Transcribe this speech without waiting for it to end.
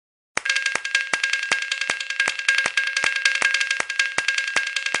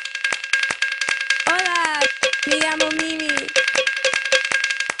chiamo Mimi.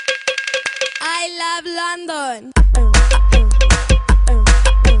 I love London.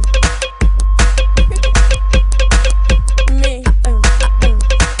 Me. I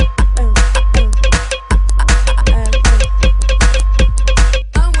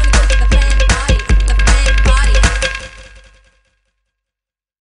wanna go to the fan party.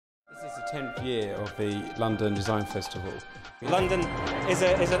 This is the 10th year of the London Design Festival. London is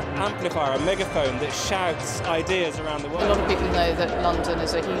an amplifier, a megaphone that shouts ideas around the world. A lot of people know that London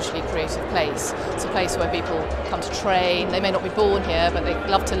is a hugely creative place. It's a place where people come to train. They may not be born here, but they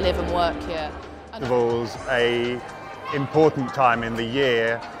love to live and work here. Festival's an important time in the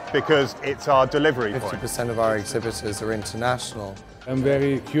year because it's our delivery point. 50% of our exhibitors are international. I'm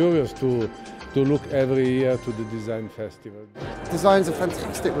very curious to look every year to the design festival. Design's a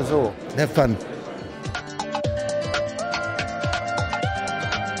fantastic resort. Have fun.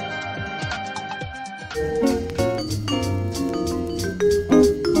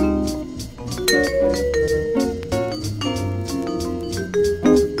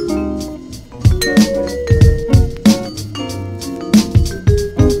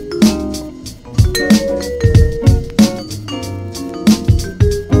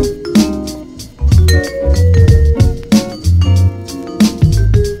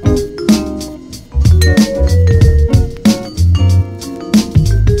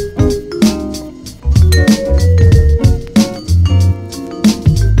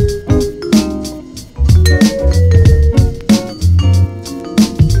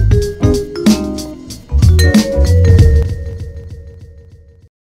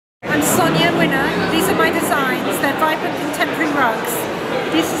 These are my designs. They're vibrant contemporary rugs.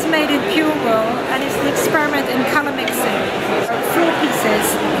 This is made in pure wool and it's an experiment in colour mixing. Floor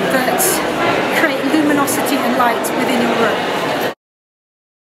pieces that create luminosity and light within your room.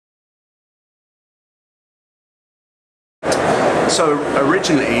 So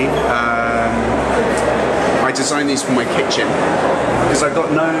originally I designed these for my kitchen because I've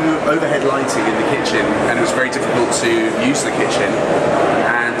got no overhead lighting in the kitchen and it was very difficult to use the kitchen,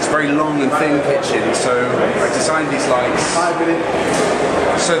 and it's a very long and thin kitchen, so I designed these lights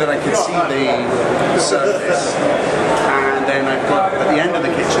so that I could see the surface. And then I've got, at the end of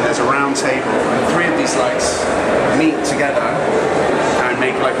the kitchen there's a round table and three of these lights meet together and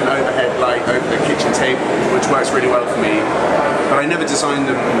make like an overhead light over the kitchen table, which works really well for me. But I never designed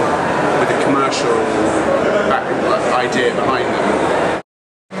them with a commercial idea behind them.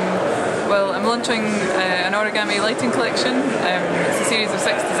 Well, I'm launching an origami lighting collection. It's a series of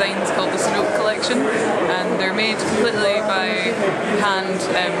 6 designs called the Snoop Collection, and they're made completely by hand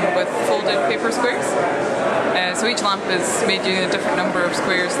with folded paper squares. So each lamp is made using a different number of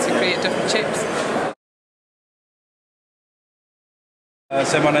squares to create different shapes.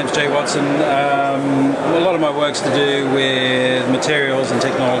 So my name's Jay Watson. A lot of my work's to do with materials and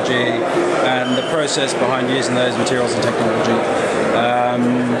technology and the process behind using those materials and technology.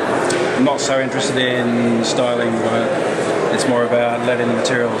 I'm not so interested in styling work. It's more about letting the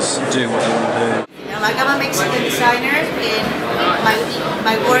materials do what they want to do. Like, I'm a Mexican designer, and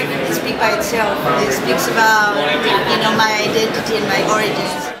my work speaks by itself. It speaks about, my identity and my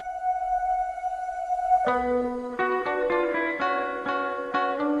origins.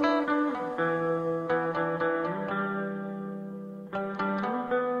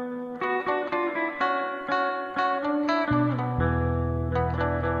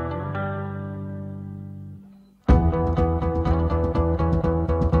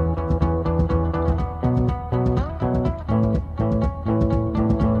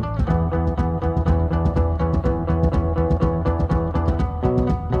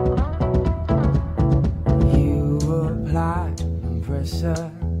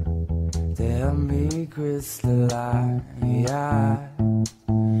 Tell me crystalline,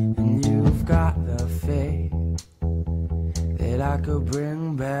 and you've got the faith that I could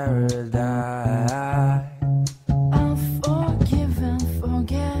bring paradise. I'll forgive and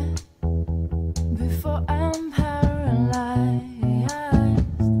forget before I'm paralyzed.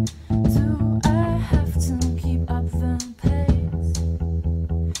 Do I have to keep up the pace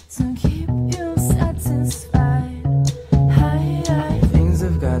to keep you satisfied? Things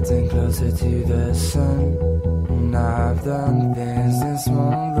have gotten closer to the sun, and I've done things in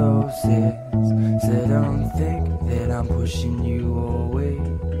small doses. So don't think that I'm pushing you away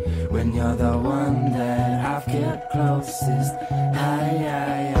when you're the one that I've kept closest.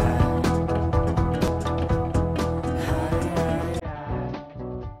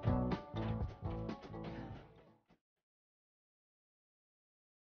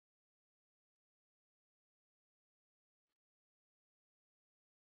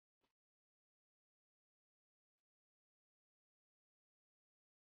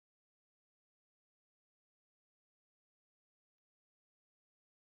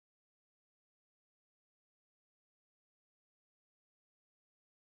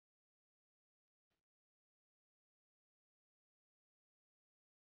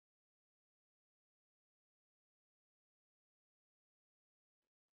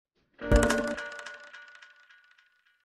 Bye.